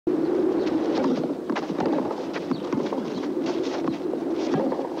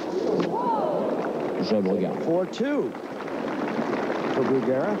4-2 for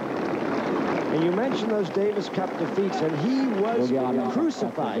Bruguera. And you mentioned those Davis Cup defeats, and he was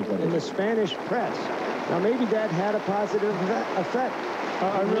crucified in the Spanish press. Now, maybe that had a positive effect.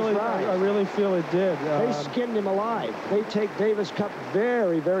 I really feel it did. They skinned him alive. They take Davis Cup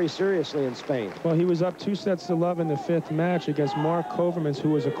very, very seriously in Spain. Well, he was up 2-0 in the 5th match against Mark Kovermans, who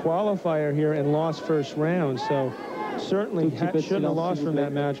was a qualifier here and lost first round. So certainly shouldn't have lost from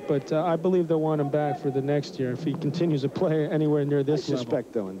that match, but I believe they'll want him back for the next year if he continues to play anywhere near this level. I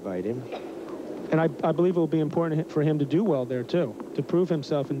suspect they'll invite him. And I believe it will be important for him to do well there, too, to prove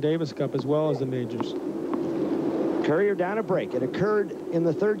himself in Davis Cup as well as the majors. Courier down a break. It occurred in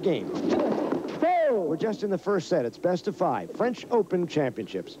the 3rd game. We're just in the 1st set. It's best of 5. French Open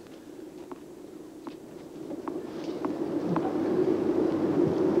Championships.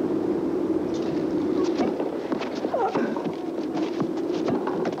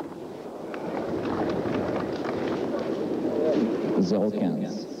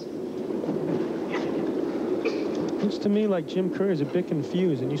 Looks to me like Jim Courier is a bit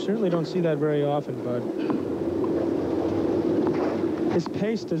confused, and you certainly don't see that very often, bud. His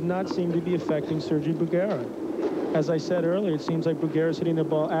pace does not seem to be affecting Sergi Bruguera. As I said earlier, it seems like Bruguera is hitting the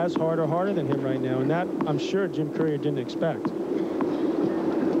ball as hard or harder than him right now, and that, I'm sure, Jim Courier didn't expect. 2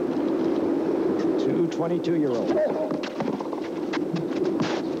 22-year-olds.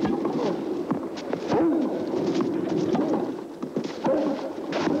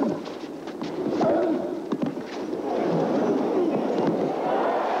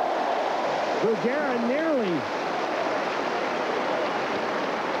 Bruguera nearly.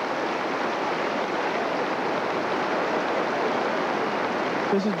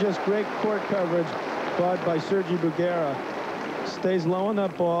 This is just great court coverage, Bud, by Sergi Bruguera. Stays low on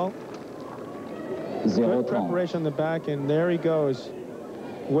that ball. Good preparation on the back, and there he goes.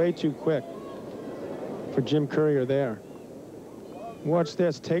 Way too quick for Jim Courier there. Watch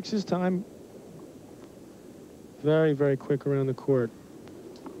this. Takes his time. Very, very quick around the court.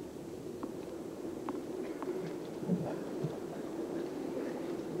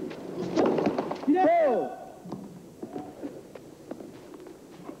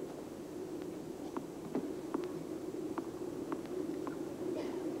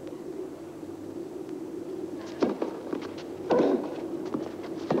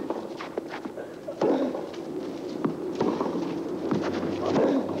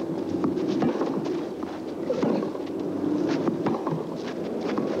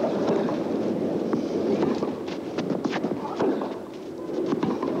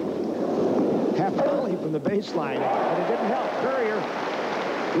 The baseline, but it didn't help. Courier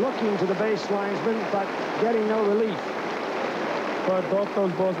looking to the baselinesman, but getting no relief. But both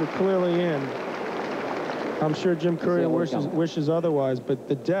those balls were clearly in. I'm sure Jim Courier wishes otherwise, but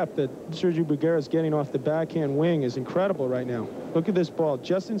the depth that Sergi Bruguera is getting off the backhand wing is incredible right now. Look at this ball,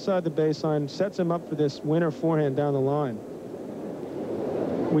 just inside the baseline, sets him up for this winner forehand down the line.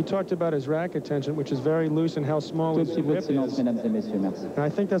 We talked about his racket tension, which is very loose, and how small his whip is. And I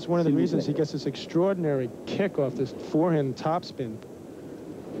think that's one of the reasons he gets this extraordinary kick off this forehand topspin.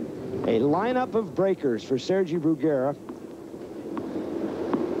 A lineup of breakers for Sergi Bruguera,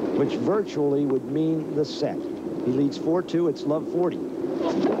 which virtually would mean the set. He leads 4-2. It's love 40.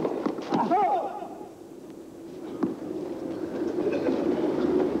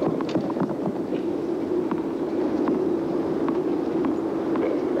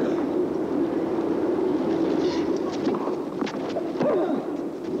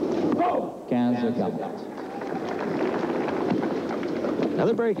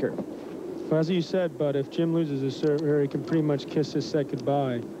 Another breaker. Well, as you said, but if Jim loses his serve here, he can pretty much kiss his set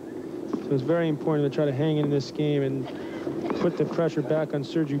goodbye. So it's very important to try to hang in this game and put the pressure back on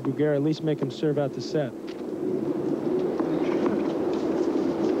Sergi Bruguera, at least make him serve out the set.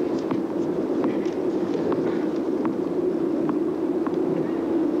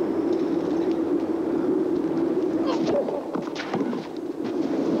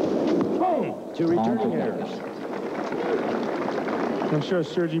 Two returning errors. I'm sure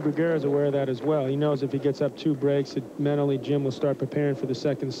Sergi Bruguera is aware of that as well. He knows if he gets up 2 breaks, mentally Jim will start preparing for the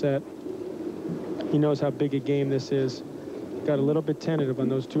second set. He knows how big a game this is. Got a little bit tentative on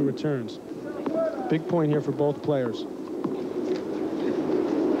those 2 returns. Big point here for both players.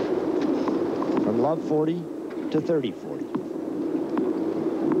 From love 40 to 30-40.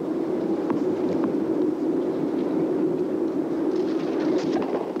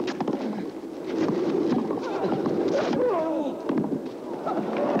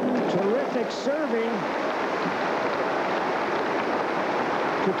 Serving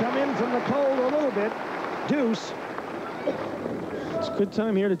to come in from the cold a little bit. Deuce. It's a good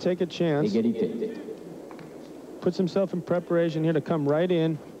time here to take a chance. puts himself in preparation here to come right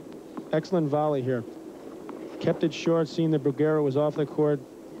in. Excellent volley here. Kept it short, seeing that Bruguera was off the court.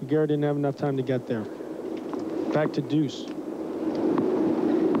 Bruguera didn't have enough time to get there. Back to deuce.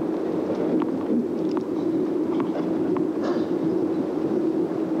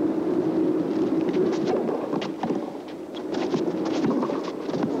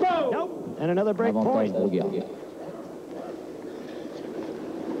 Nope. And another break point.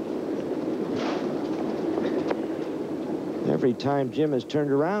 Every time Jim has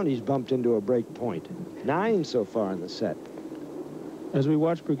turned around, he's bumped into a break point. 9 so far in the set. As we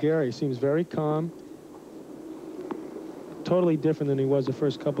watch Bruguera, he seems very calm. Totally different than he was the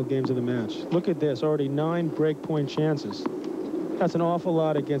first couple games of the match. Look at this, already 9 break point chances. That's an awful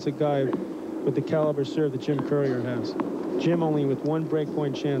lot against a guy with the caliber serve that Jim Courier has. Jim only with 1 break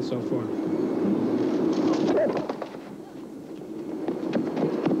point chance so far.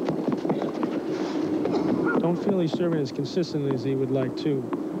 Don't feel he's serving as consistently as he would like to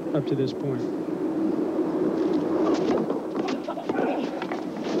up to this point.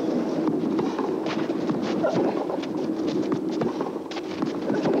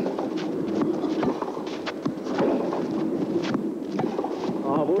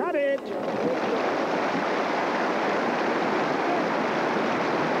 Got it!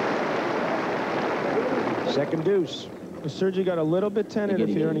 Second deuce. Sergi got a little bit tentative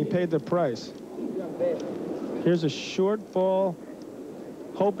here, and he paid the price. Here's a short ball,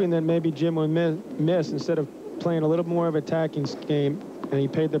 hoping that maybe Jim would miss instead of playing a little more of an attacking game, and he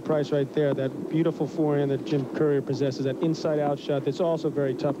paid the price right there. That beautiful forehand that Jim Courier possesses, that inside-out shot that's also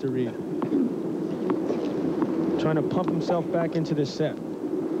very tough to read. Trying to pump himself back into this set.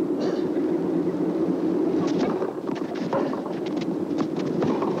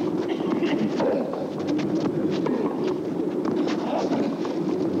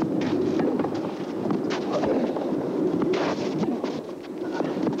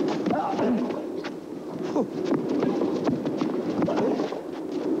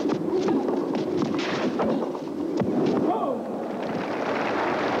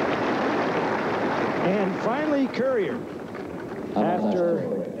 Courier,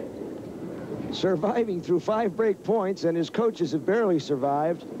 after surviving through 5 break points, and his coaches have barely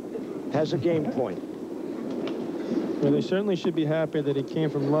survived, has a game point. Well, they certainly should be happy that he came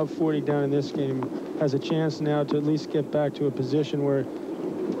from love 40 down in this game, has a chance now to at least get back to a position where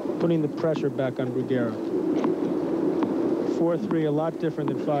putting the pressure back on Bruguera. 4-3, a lot different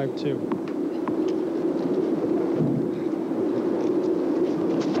than 5-2.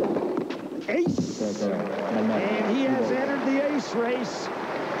 And he has entered the ace race.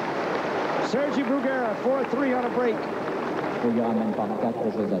 Sergi Bruguera, 4-3 on a break. I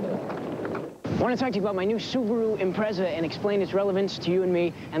want to talk to you about my new Subaru Impreza and explain its relevance to you and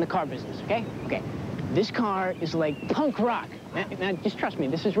me and the car business, okay? Okay. This car is like punk rock. Now, just trust me,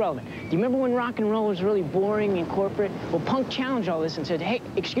 this is relevant. Do you remember when rock and roll was really boring and corporate? Well, punk challenged all this and said, hey,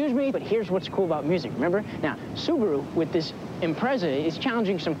 excuse me, but here's what's cool about music, remember? Now, Subaru, with this Impreza, is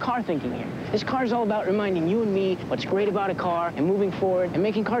challenging some car thinking here. This car is all about reminding you and me what's great about a car and moving forward and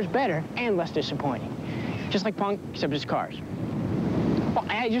making cars better and less disappointing. Just like punk, except it's cars. Well,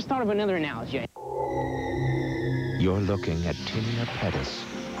 I just thought of another analogy. You're looking at tinea pedis,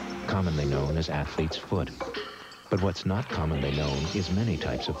 commonly known as athlete's foot. But what's not commonly known is many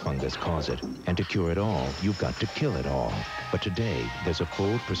types of fungus cause it. And to cure it all, you've got to kill it all. But today, there's a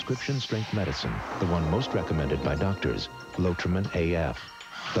full prescription-strength medicine, the one most recommended by doctors, Lotrimin AF.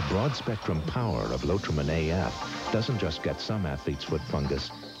 The broad-spectrum power of Lotrimin AF doesn't just get some athlete's foot fungus,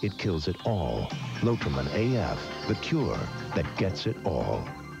 it kills it all. Lotrimin AF, the cure that gets it all.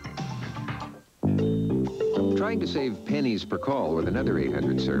 Trying to save pennies per call with another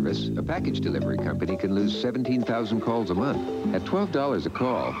 800 service, a package delivery company can lose 17,000 calls a month. At $12 a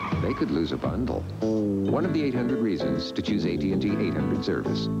call, they could lose a bundle. One of the 800 reasons to choose AT&T 800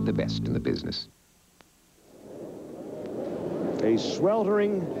 service, the best in the business. A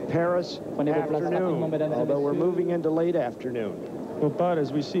sweltering Paris afternoon, although we're moving into late afternoon. Well, but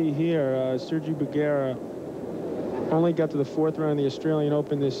as we see here, Sergi Bruguera only got to the 4th round of the Australian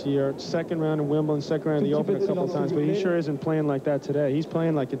Open this year, 2nd round in Wimbledon, 2nd round of the Open a couple of times, but he sure isn't playing like that today. He's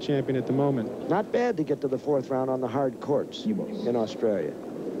playing like a champion at the moment. Not bad to get to the 4th round on the hard courts in Australia.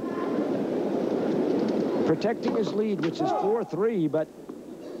 Protecting his lead, which is 4-3, but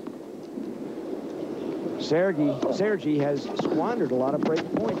Sergi has squandered a lot of break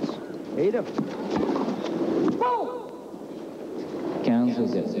points. 8 of them.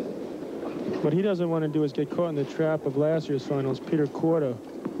 What he doesn't want to do is get caught in the trap of last year's finals, Peter Korda,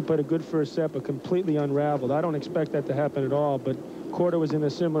 who played a good first set but completely unraveled. I don't expect that to happen at all, but Korda was in a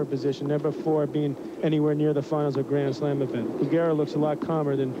similar position, never before being anywhere near the finals of Grand Slam event. Bruguera looks a lot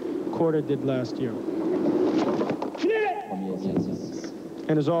calmer than Korda did last year.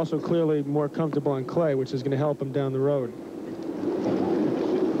 And is also clearly more comfortable on clay, which is going to help him down the road.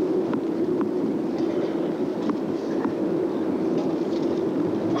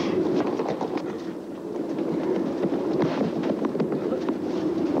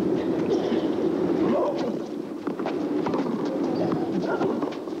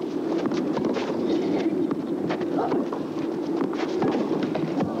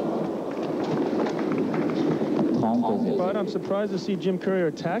 But I'm surprised to see Jim Courier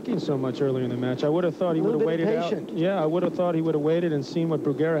attacking so much earlier in the match. I would have thought he would have waited out. Yeah, I would have thought he would have waited and seen what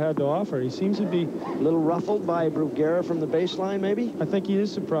Bruguera had to offer. He seems to be a little ruffled by Bruguera from the baseline, maybe? I think he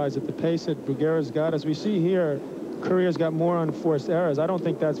is surprised at the pace that Bruguera's got. As we see here, Courier's got more unforced errors. I don't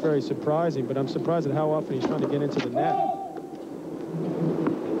think that's very surprising, but I'm surprised at how often he's trying to get into the net.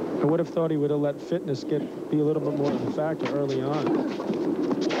 I would have thought he would have let fitness be a little bit more of a factor early on.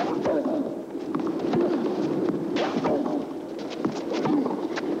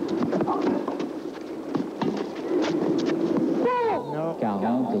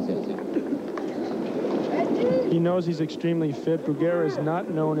 He knows he's extremely fit. Bruguera is not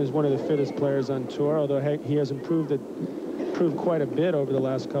known as one of the fittest players on tour, although he has improved quite a bit over the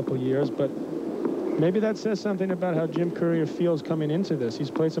last couple of years. But maybe that says something about how Jim Courier feels coming into this. He's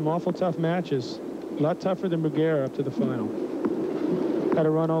played some awful tough matches, a lot tougher than Bruguera up to the final. Had to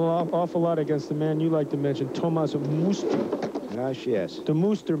run an awful lot against the man you like to mention, Thomas Muster. Gosh, yes. The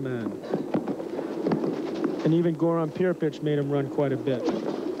Muster man. And even Goran Pirpic made him run quite a bit.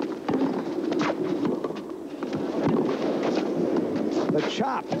 The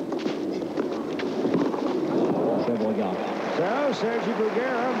chop. So, Sergi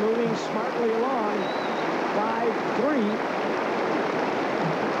Bruguera moving smartly along.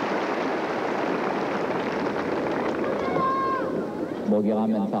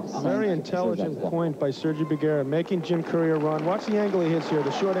 5-3. Very intelligent point by Sergi Bruguera, making Jim Courier run. Watch the angle he hits here,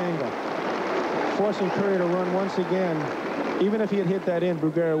 the short angle. Forcing Courier to run once again. Even if he had hit that in,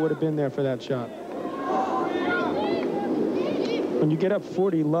 Bruguera would have been there for that shot. When you get up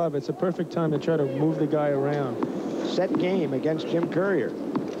 40-love, it's a perfect time to try to move the guy around. Set game against Jim Courier.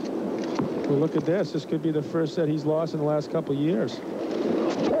 Well, look at this. This could be the first set he's lost in the last couple of years.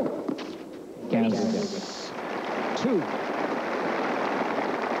 2.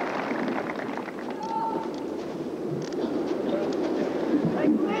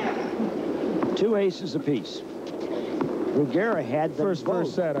 Two aces apiece. Bruguera had the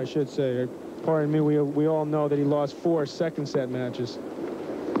first set, I should say. Pardon me, we all know that he lost 4 second set matches.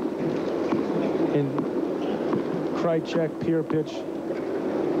 In Krajicek, Pirpic,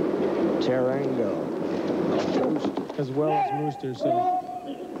 Tarango, as well as Muster. So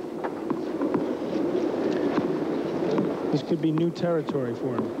this could be new territory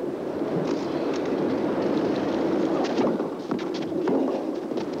for him.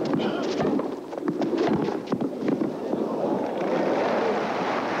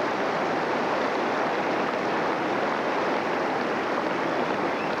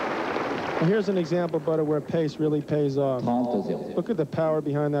 Here's an example, Butter, where pace really pays off. Look at the power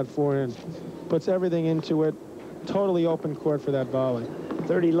behind that forehand. Puts everything into it. Totally open court for that volley.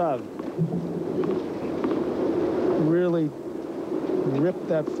 30-love. Really ripped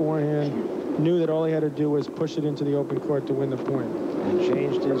that forehand. Knew that all he had to do was push it into the open court to win the point. And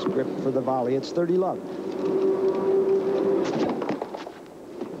changed his grip for the volley. It's 30-love.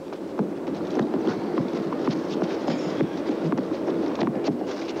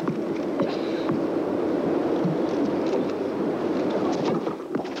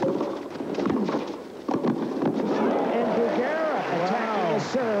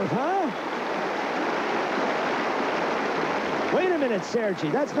 Sergi,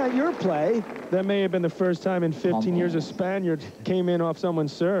 that's not your play. That may have been the first time in 15 years a Spaniard came in off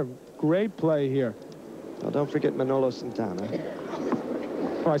someone's serve. Great play here. Well, don't forget Manolo Santana.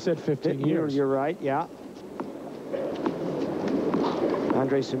 Oh, I said 15 years. You're right, yeah.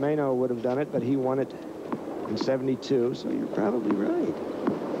 Andre Sumeno would have done it, but he won it in 72, so you're probably right.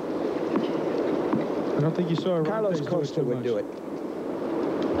 I don't think you saw Carlos Costa would do it.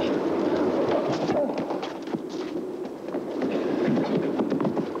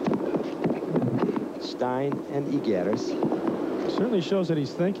 Stein and Higueras. Certainly shows that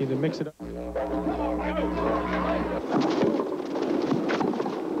he's thinking to mix it up.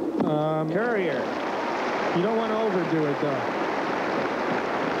 Courier. You don't want to overdo it, though.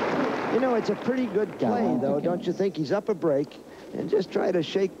 You know, it's a pretty good play, though, don't you think? He's up a break, and just try to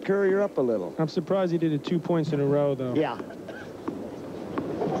shake Courier up a little. I'm surprised he did it 2 points in a row, though. Yeah.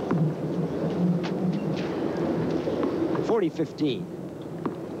 40-15.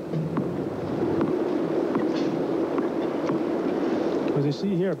 As you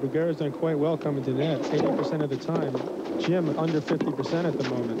see here, Bruguera's done quite well coming to net, 80% of the time. Jim under 50% at the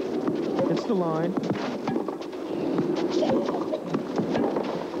moment. Hits the line.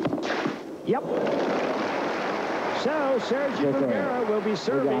 Yep. So Sergi Bruguera will be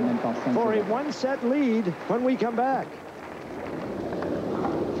serving for a one-set lead when we come back.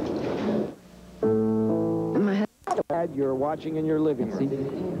 You're watching in your living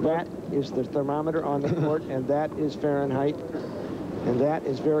room. That is the thermometer on the court, and that is Fahrenheit, and that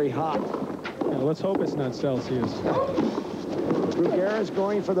is very hot. Yeah, let's hope it's not Celsius. Bruguera's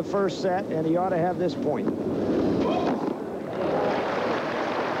going for the first set, and he ought to have this point.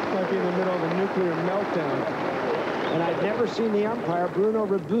 Might be in the middle of a nuclear meltdown. And I've never seen the umpire, Bruno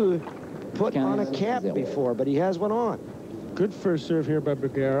Rebu, put on a cap before, but he has one on. Good first serve here by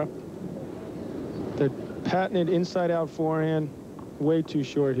Bruguera. The patented inside-out forehand, way too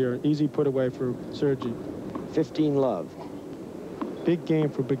short here. Easy put away for Sergi. 15 love. Big game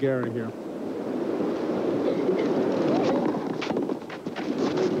for Bruguera here.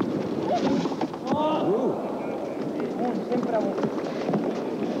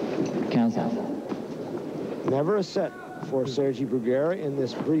 Never a set for Sergi Bruguera in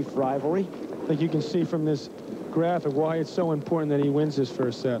this brief rivalry. I think you can see from this graphic why it's so important that he wins this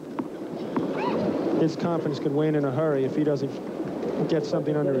first set. His confidence could wane in a hurry if he doesn't get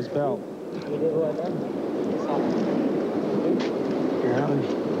something under his belt. Yeah,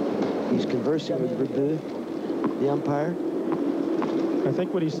 he's conversing with Rebu, the umpire. I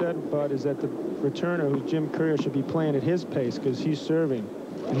think what he said, Bud, is that the returner, who's Jim Courier, should be playing at his pace because he's serving.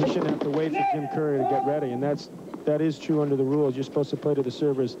 And he shouldn't have to wait for Jim Courier to get ready. And that is true under the rules. You're supposed to play to the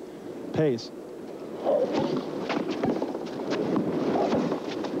server's pace.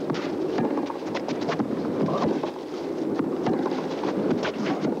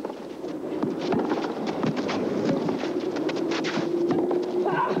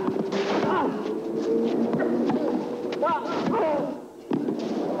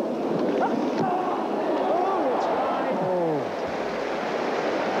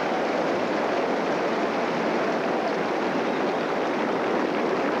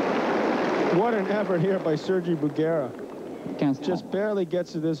 What an effort here by Sergi Bruguera. Just barely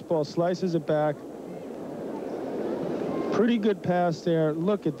gets to this ball, slices it back. Pretty good pass there.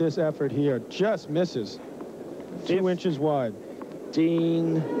 Look at this effort here. Just misses. 2 inches wide.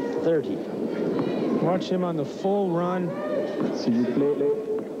 15-30. Watch him on the full run. S'il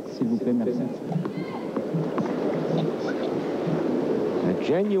vous plaît, merci. A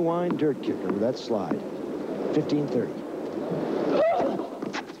genuine dirt kicker with that slide. 15-30.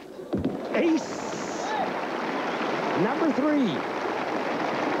 Ace! Number 3.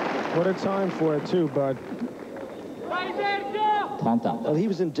 What a time for it, too, Bud. Well, he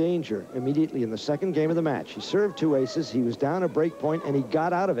was in danger immediately in the second game of the match. He served 2 aces. He was down a break point, and he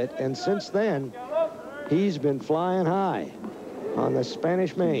got out of it. And since then, he's been flying high on the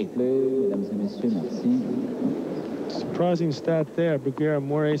Spanish Main. Surprising stat there. Bruguera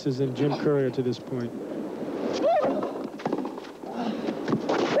more aces than Jim Courier to this point.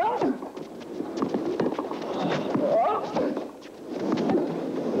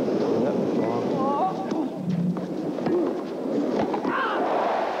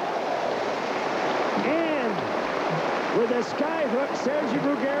 With a sky hook, Sergi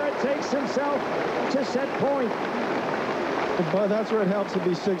Bruguera takes himself to set point. But that's where it helps to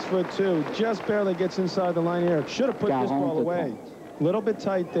be 6'2". Just barely gets inside the line here. Should have put this ball away. A little bit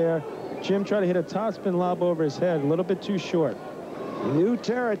tight there. Jim tried to hit a topspin lob over his head. A little bit too short. New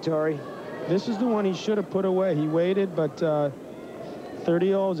territory. This is the one he should have put away. He waited, but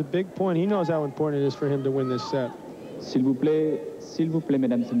 30-0 is a big point. He knows how important it is for him to win this set. S'il vous plaît,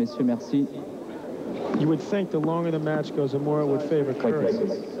 mesdames et messieurs, merci. You would think the longer the match goes, the more it would favor Courier.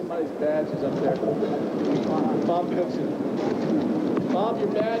 Somebody's badge is up there. Bob Cookson. Bob, your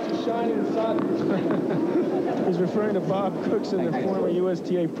badge is shining inside. He's referring to Bob Cookson, the former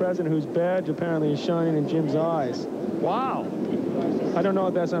USTA president, whose badge apparently is shining in Jim's eyes. Wow. I don't know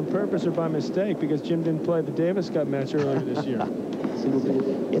if that's on purpose or by mistake, because Jim didn't play the Davis Cup match earlier this year.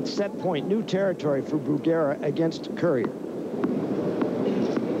 It's set point. New territory for Bruguera against Courier.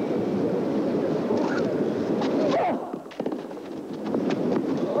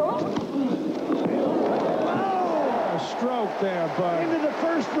 There, but into the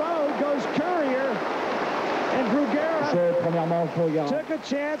first row goes Courier, and Bruguera took a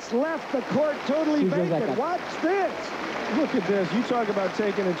chance, left the court totally vacant. Watch this. Look at this. You talk about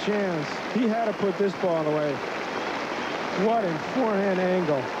taking a chance. He had to put this ball away. What a forehand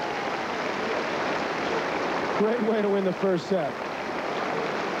angle. Great way to win the first set.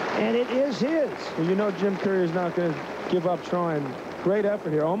 And it is his. Well, you know Jim Courier is not going to give up trying. Great effort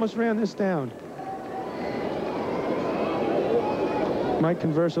here. Almost ran this down. Might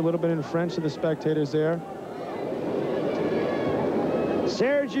converse a little bit in French to the spectators there.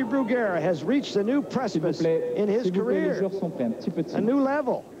 Sergi Bruguera has reached a new precipice in his career. A new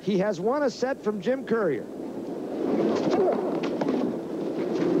level. He has won a set from Jim Courier.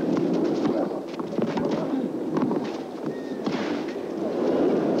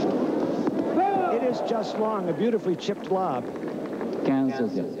 It is just long, a beautifully chipped lob.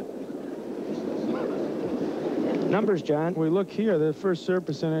 15-0. Numbers, John. We look here, the first serve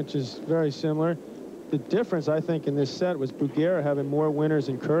percentage is very similar. The difference, I think, in this set was Bruguera having more winners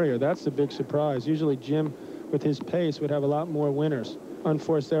than Courier. That's the big surprise. Usually Jim, with his pace, would have a lot more winners.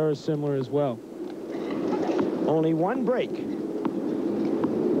 Unforced errors similar as well. Only one break.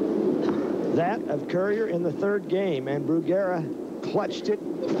 That of Courier in the third game, and Bruguera clutched it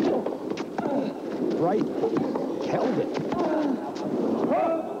right, held it.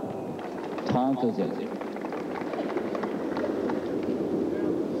 30-0.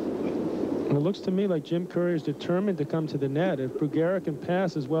 It looks to me like Jim Courier is determined to come to the net. If Bruguera can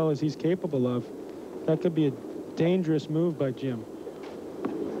pass as well as he's capable of, that could be a dangerous move by Jim.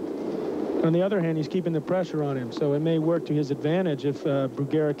 On the other hand, he's keeping the pressure on him, so it may work to his advantage if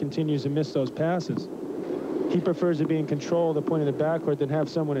Bruguera continues to miss those passes. He prefers to be in control of the point of the backcourt than have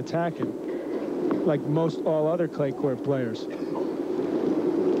someone attack him, like most all other clay court players.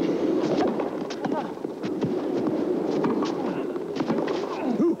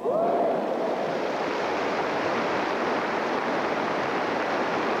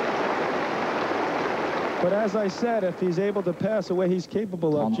 But as I said, if he's able to pass the way he's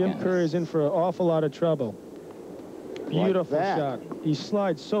capable of, Jim Courier is in for an awful lot of trouble. Beautiful shot. He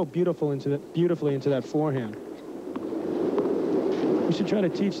slides so beautifully into that forehand. We should try to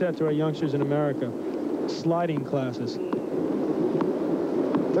teach that to our youngsters in America. Sliding classes.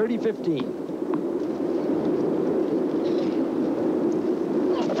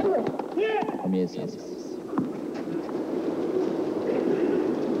 30-15. Premier service.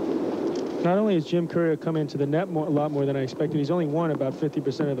 Not only has Jim Courier come into the net a lot more than I expected, he's only won about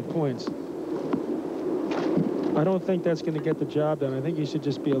 50% of the points. I don't think that's going to get the job done. I think he should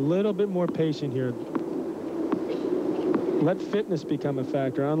just be a little bit more patient here. Let fitness become a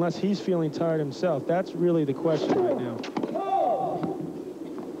factor, unless he's feeling tired himself. That's really the question right now.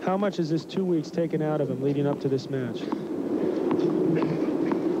 How much is this 2 weeks taken out of him leading up to this match?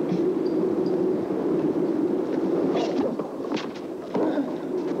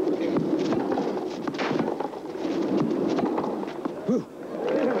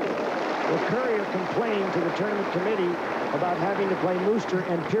 To the tournament committee about having to play Mooster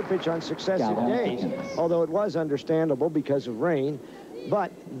and Pirpich on successive days, although it was understandable because of rain.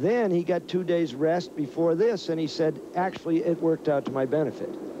 But then he got 2 days rest before this, and he said, actually, it worked out to my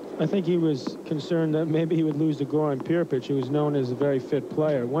benefit. I think he was concerned that maybe he would lose to Goran Pirpich, who was known as a very fit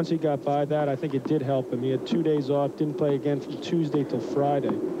player. Once he got by that, I think it did help him. He had 2 days off, didn't play again from Tuesday till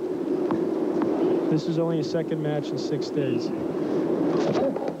Friday. This is only his second match in 6 days.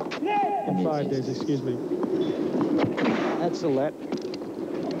 In 5 days, excuse me. That's a let.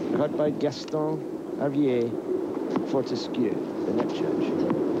 Cut by Gaston Javier Fortescue, the net judge.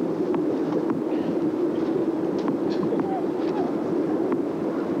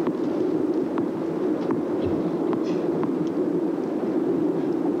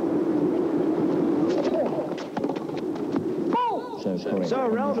 So a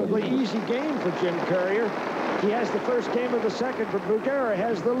relatively easy game for Jim Courier. He has the first game of the second, but Bruguera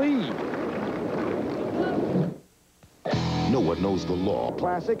has the lead. No one knows the law.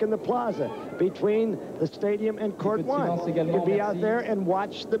 Classic in the plaza between the stadium and court one. You could be out there and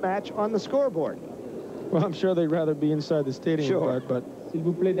watch the match on the scoreboard. Well, I'm sure they'd rather be inside the stadium, sure. but... S'il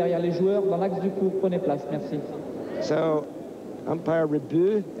vous plaît, derrière les joueurs, dans l'axe du court, prenez place, merci. So, umpire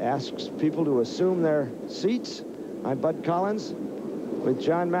Rebu asks people to assume their seats. I'm Bud Collins with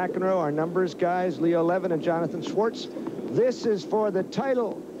John McEnroe, our numbers guys, Leo Levin and Jonathan Schwartz. This is for the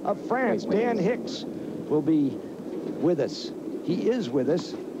title of France. Dan Hicks will be with us. He is with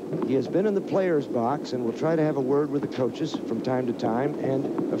us. He has been in the players box, and we'll try to have a word with the coaches from time to time,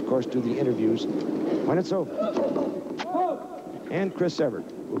 and of course do the interviews when it's over. And Chris Evert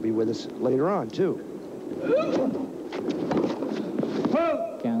will be with us later on too.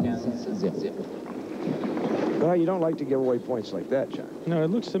 15-0. Well, you don't like to give away points like that, John. No, it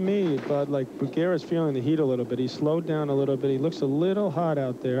looks to me, Bud, like Bruguera's feeling the heat a little bit. He slowed down a little bit. He looks a little hot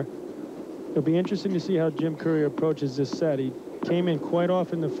out there. It'll be interesting to see how Jim Courier approaches this set. He came in quite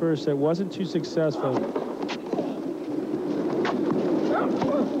off in the first set, wasn't too successful.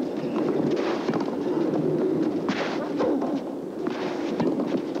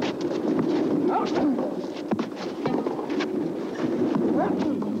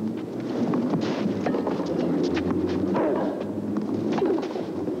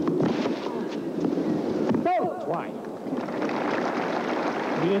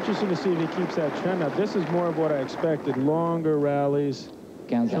 Interesting to see if he keeps that trend up. This is more of what I expected. Longer rallies,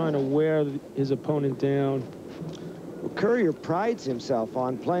 trying to wear his opponent down. Well, Courier prides himself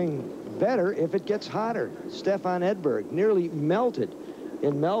on playing better if it gets hotter. Stefan Edberg nearly melted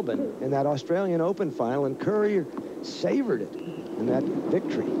in Melbourne in that Australian Open final, and Courier savored it in that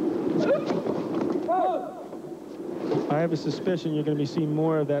victory. I have a suspicion you're going to be seeing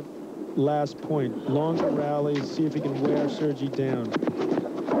more of that last point. Longer rallies, see if he can wear Sergi down.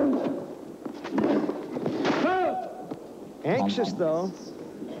 Anxious, though,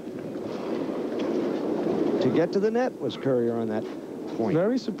 to get to the net was Courier on that point.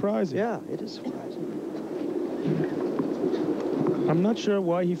 Very surprising. Yeah, it is surprising. I'm not sure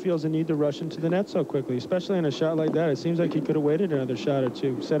why he feels the need to rush into the net so quickly, especially in a shot like that. It seems like he could have waited another shot or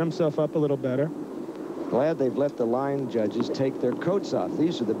two, set himself up a little better. Glad they've let the line judges take their coats off.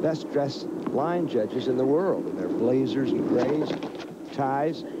 These are the best-dressed line judges in the world, in their blazers and grays,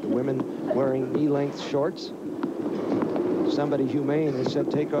 ties, the women wearing knee-length shorts. Somebody humane has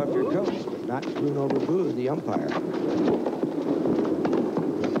said take off your coats, but not Bruno Rabu, the umpire.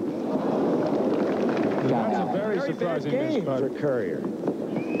 That's a very surprising game for Courier.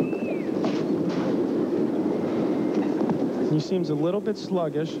 He seems a little bit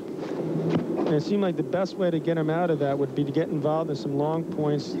sluggish. And it seemed like the best way to get him out of that would be to get involved in some long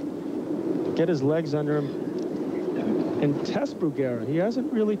points, get his legs under him, and test Bruguera. He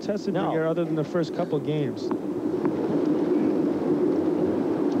hasn't really tested Bruguera other than the first couple games.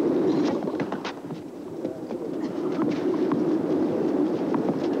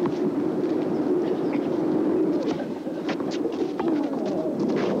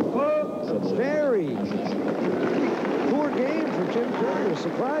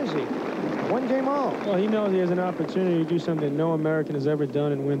 Surprising. One game all. Well, he knows he has an opportunity to do something no American has ever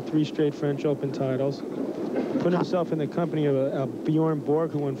done and win 3 straight French Open titles. Put himself in the company of a Bjorn Borg,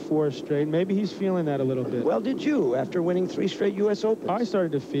 who won 4 straight. Maybe he's feeling that a little bit. Well, did you, after winning 3 straight U.S. Opens? I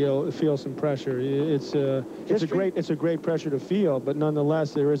started to feel some pressure. It's a great pressure to feel, but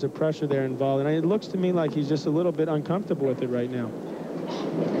nonetheless, there is a pressure there involved. And it looks to me like he's just a little bit uncomfortable with it right now.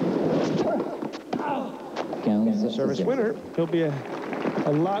 Service winner. He'll be a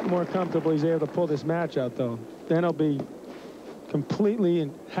lot more comfortable. He's able to pull this match out, though. Then he'll be completely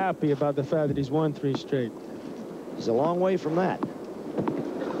happy about the fact that he's won 3 straight. He's a long way from that.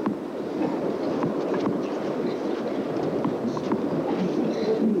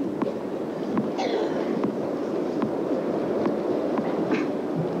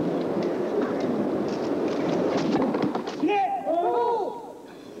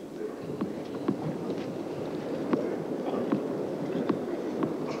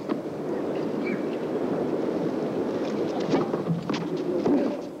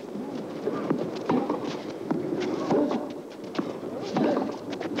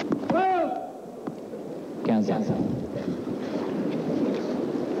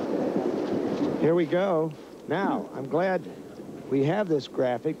 Here we go. Now, I'm glad we have this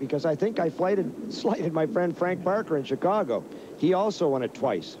graphic because I think I slighted my friend Frank Barker in Chicago. He also won it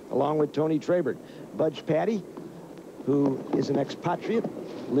twice, along with Tony Trabert. Budge Patty, who is an expatriate,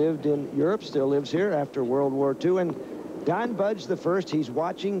 lived in Europe, still lives here after World War II. And Don Budge the first, he's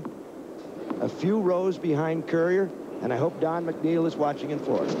watching a few rows behind Courier, and I hope Don McNeil is watching in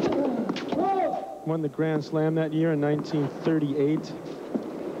Florida. Won the Grand Slam that year in 1938.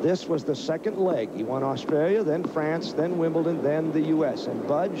 This was the second leg. He won Australia, then France, then Wimbledon, then the U.S. And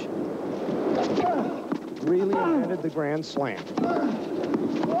Budge really invented the Grand Slam.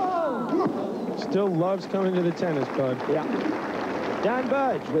 Still loves coming to the tennis, Bud. Yeah. Don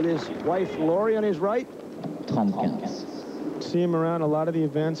Budge with his wife Lori on his right. See him around a lot of the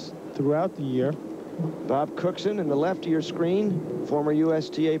events throughout the year. Bob Cookson in the left of your screen, former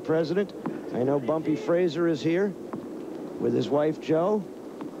USTA president. I know Bumpy Fraser is here with his wife Jo.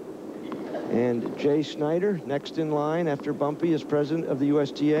 And Jay Snyder, next in line after Bumpy is president of the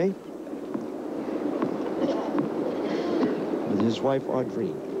USTA. With his wife, Audrey.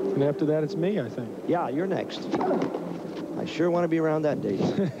 And after that, it's me, I think. Yeah, you're next. I sure want to be around that date.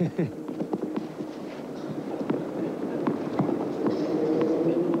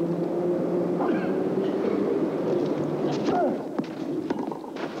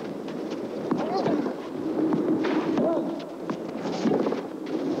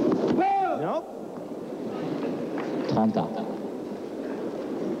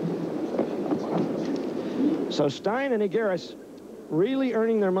 So Stein and Higueras really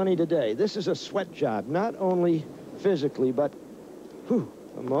earning their money today. This is a sweat job, not only physically, but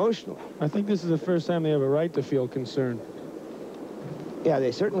emotionally. I think this is the first time they have a right to feel concerned. Yeah,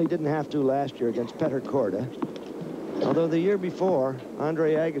 they certainly didn't have to last year against Petr Korda. Although the year before,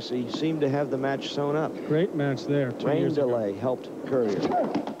 Andre Agassi seemed to have the match sewn up. Great match there. Rain delay helped Courier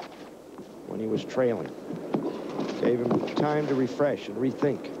when he was trailing. Gave him time to refresh and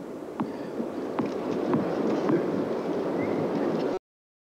rethink.